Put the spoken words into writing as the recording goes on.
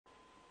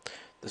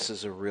This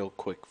is a real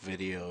quick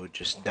video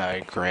just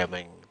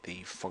diagramming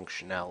the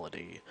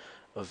functionality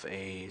of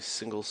a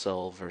single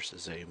cell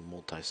versus a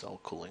multi-cell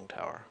cooling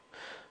tower.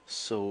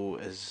 So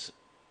as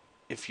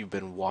if you've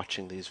been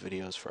watching these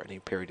videos for any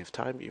period of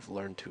time, you've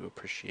learned to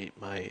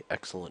appreciate my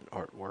excellent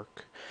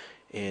artwork.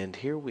 And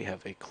here we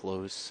have a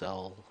closed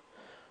circuit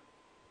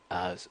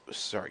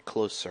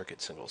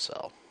single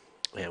cell.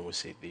 And we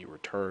see the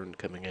return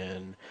coming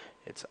in.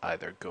 It's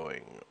either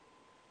going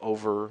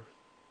over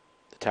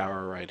the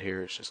tower right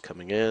here, it's just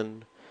coming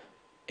in,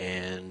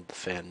 and the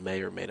fan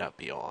may or may not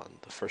be on.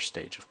 The first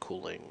stage of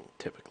cooling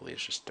typically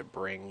is just to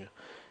bring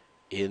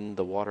in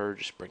the water,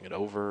 just bring it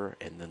over,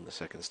 and then the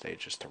second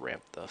stage is to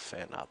ramp the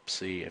fan up.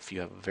 See, if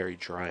you have a very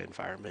dry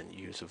environment,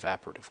 you use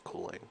evaporative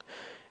cooling.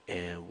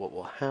 And what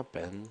will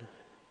happen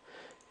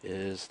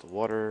is the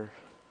water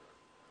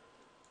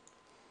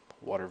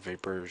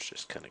vapors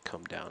just kind of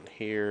come down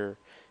here,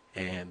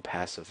 and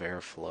passive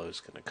airflow is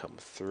going to come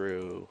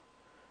through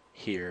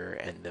here,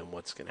 and then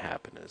what's going to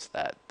happen is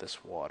that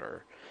this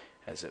water,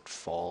 as it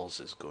falls,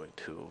 is going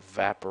to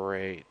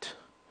evaporate,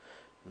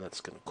 and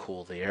that's going to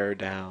cool the air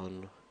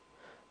down.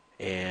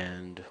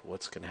 And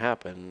what's going to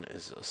happen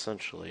is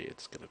essentially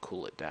it's going to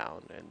cool it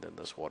down, and then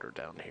this water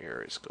down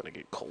here is going to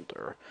get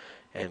colder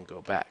and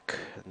go back.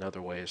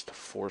 Another way is to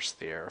force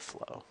the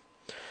airflow.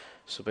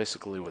 So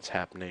basically what's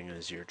happening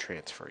is you're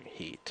transferring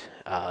heat.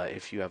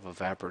 If you have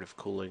evaporative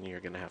cooling, you're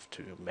going to have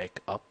to make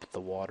up the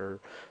water,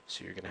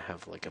 so you're going to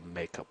have like a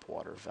make-up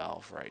water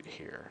valve right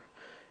here.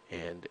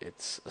 And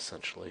it's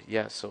essentially,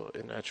 yeah, so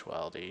in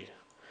actuality,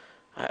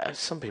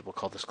 some people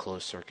call this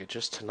closed circuit.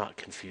 Just to not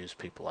confuse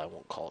people, I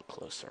won't call it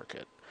closed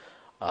circuit.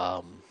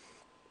 Um,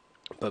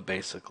 but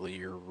basically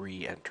you're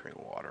re-entering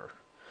water.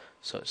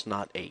 So it's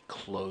not a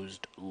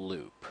closed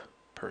loop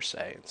per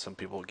se, and some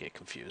people get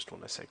confused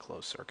when I say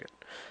closed circuit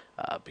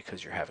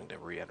because you're having to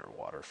re-enter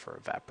water for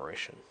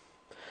evaporation.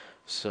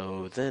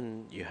 So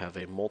then you have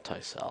a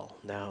multi-cell.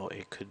 Now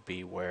it could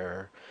be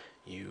where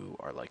you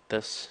are like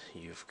this.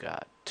 You've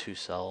got two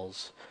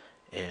cells,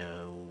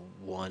 and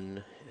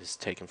one is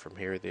taken from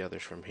here, the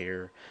other's from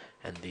here,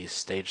 and these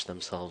stage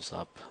themselves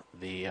up.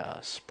 The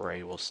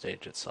spray will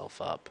stage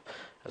itself up,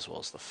 as well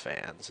as the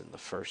fans. And the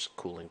first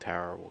cooling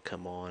tower will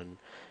come on,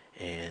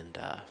 and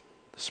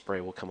the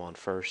spray will come on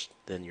first,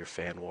 then your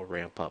fan will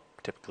ramp up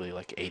typically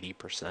like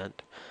 80%,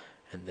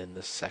 and then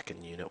the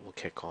second unit will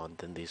kick on.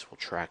 Then these will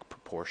track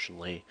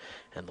proportionally,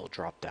 and they'll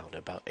drop down to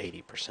about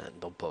 80%.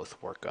 They'll both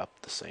work up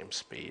the same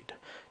speed.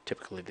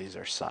 Typically these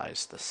are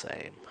sized the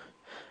same.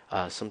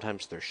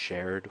 Sometimes they're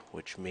shared,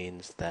 which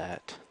means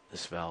that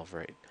this valve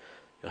right,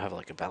 you'll have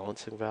like a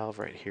balancing valve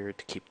right here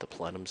to keep the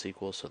plenums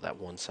equal so that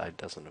one side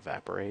doesn't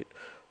evaporate,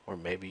 or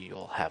maybe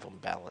you'll have them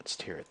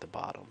balanced here at the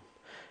bottom.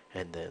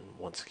 And then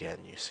once again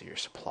you see your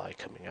supply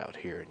coming out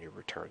here and your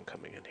return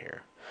coming in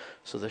here.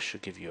 So this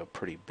should give you a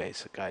pretty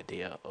basic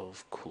idea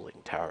of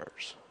cooling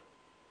towers.